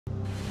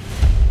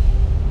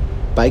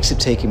Bikes have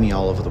taken me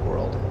all over the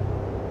world.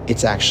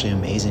 It's actually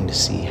amazing to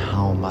see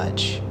how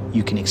much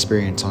you can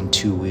experience on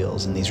two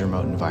wheels in these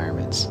remote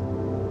environments.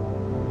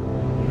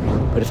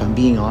 But if I'm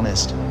being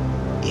honest,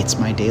 it's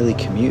my daily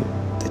commute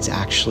that's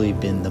actually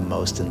been the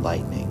most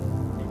enlightening.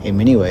 In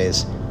many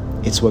ways,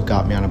 it's what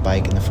got me on a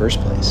bike in the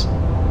first place.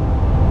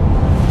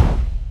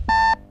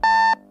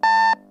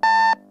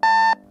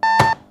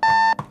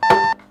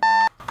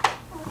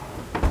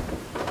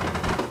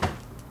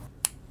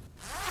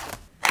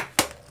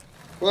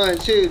 One,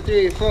 two,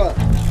 three, four.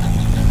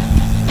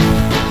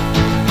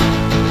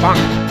 Bonk.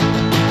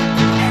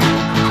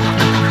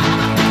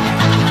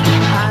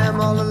 I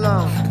am all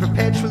alone,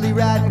 perpetually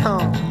riding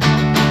home.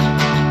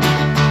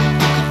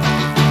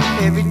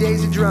 Every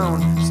day's a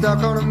drone, stuck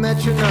on a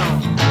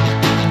metronome.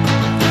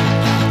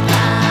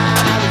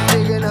 I was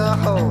digging a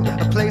hole,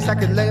 a place I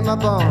could lay my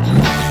bones.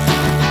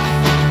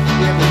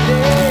 Every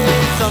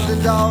day,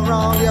 something's all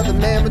wrong, you're the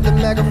man with the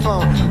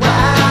megaphone.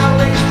 Why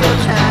waste your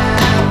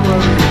time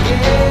worrying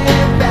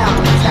about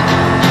the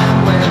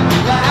time when the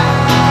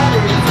light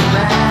is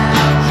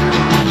around you?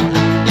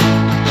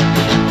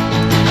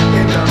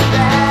 In the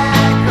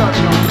back of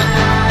your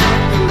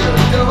mind, through the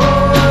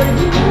door,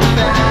 you will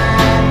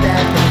find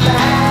that the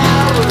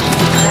flowers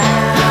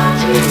surround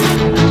you.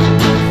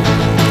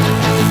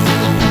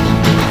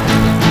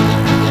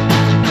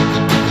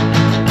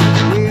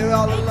 We're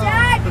all alone.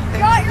 Dad, you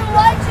got your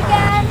lunch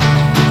again.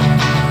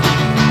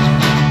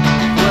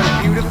 What a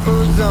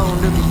beautiful zone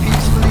to be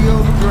peacefully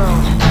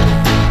overgrown.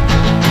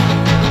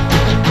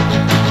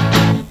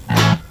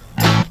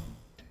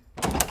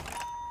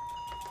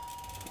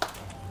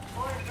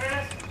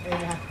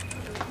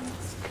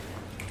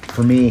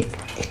 For me,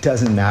 it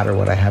doesn't matter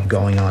what I have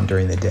going on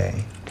during the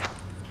day.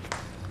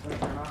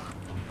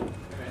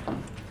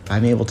 If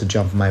I'm able to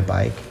jump on my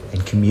bike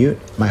and commute,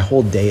 my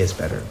whole day is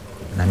better.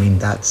 And I mean,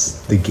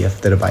 that's the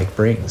gift that a bike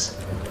brings.